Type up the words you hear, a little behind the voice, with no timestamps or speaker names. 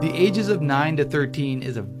The ages of 9 to 13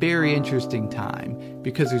 is a very interesting time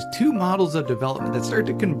because there's two models of development that start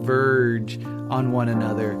to converge on one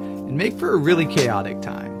another and make for a really chaotic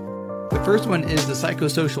time. The first one is the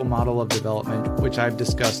psychosocial model of development, which I've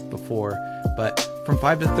discussed before, but from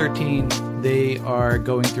 5 to 13, they are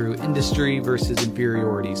going through industry versus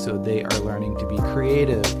inferiority, so they are learning to be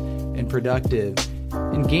creative and productive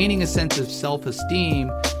and gaining a sense of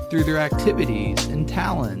self-esteem through their activities and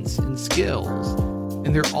talents and skills.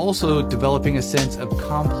 And they're also developing a sense of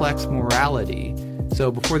complex morality. So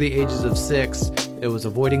before the ages of 6, it was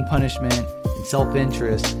avoiding punishment and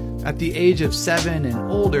self-interest. At the age of 7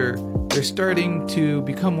 and older, they're starting to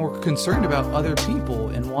become more concerned about other people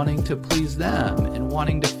and wanting to please them and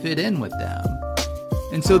wanting to fit in with them.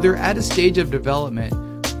 And so they're at a stage of development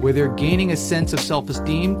where they're gaining a sense of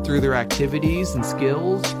self-esteem through their activities and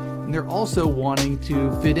skills, and they're also wanting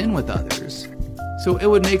to fit in with others. So it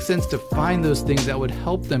would make sense to find those things that would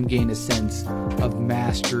help them gain a sense of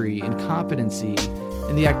mastery and competency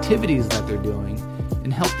in the activities that they're doing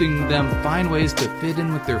and helping them find ways to fit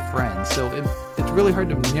in with their friends. So it's really hard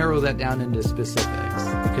to narrow that down into specifics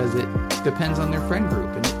because it depends on their friend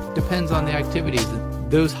group and it depends on the activities.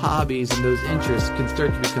 Those hobbies and those interests can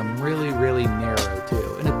start to become really, really narrow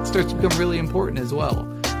too. And it starts to become really important as well.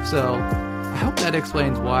 So I hope that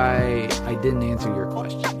explains why I didn't answer your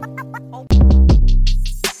question.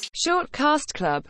 Shortcast Club